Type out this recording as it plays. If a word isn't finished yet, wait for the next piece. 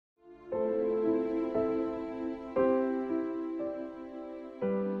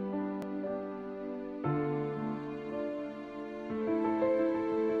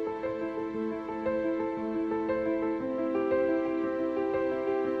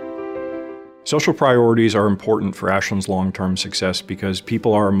Social priorities are important for Ashland's long-term success because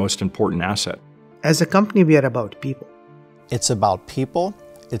people are our most important asset. As a company, we are about people. It's about people,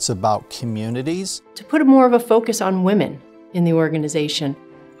 it's about communities. To put more of a focus on women in the organization.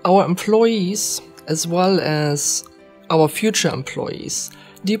 Our employees, as well as our future employees,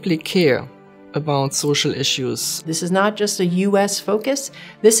 deeply care about social issues. This is not just a U.S. focus,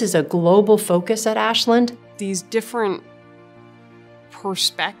 this is a global focus at Ashland. These different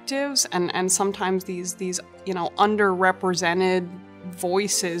perspectives and sometimes these underrepresented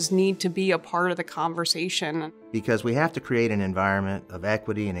voices need to be a part of the conversation. Because we have to create an environment of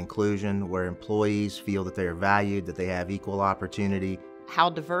equity and inclusion where employees feel that they are valued, that they have equal opportunity. How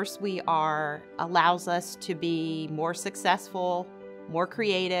diverse we are allows us to be more successful, more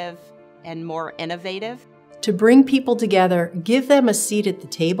creative, and more innovative. To bring people together, give them a seat at the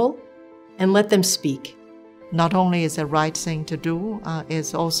table, and let them speak. Not only is the right thing to do,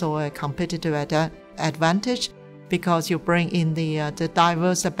 it's also a competitive advantage because you bring in the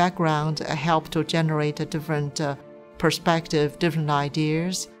diverse background, help to generate a different perspective, different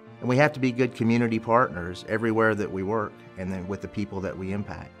ideas. And we have to be good community partners everywhere that we work and then with the people that we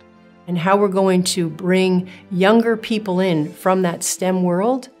impact. And how we're going to bring younger people in from that STEM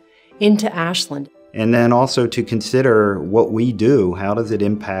world into Ashland. And then also to consider what we do, how does it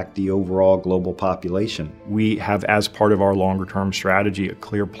impact the overall global population? We have, as part of our longer-term strategy, a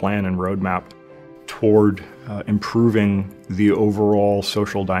clear plan and roadmap toward improving the overall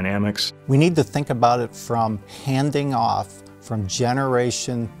social dynamics. We need to think about it from handing off from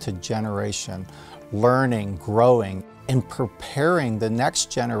generation to generation, learning, growing, and preparing the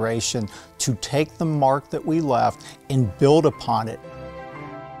next generation to take the mark that we left and build upon it.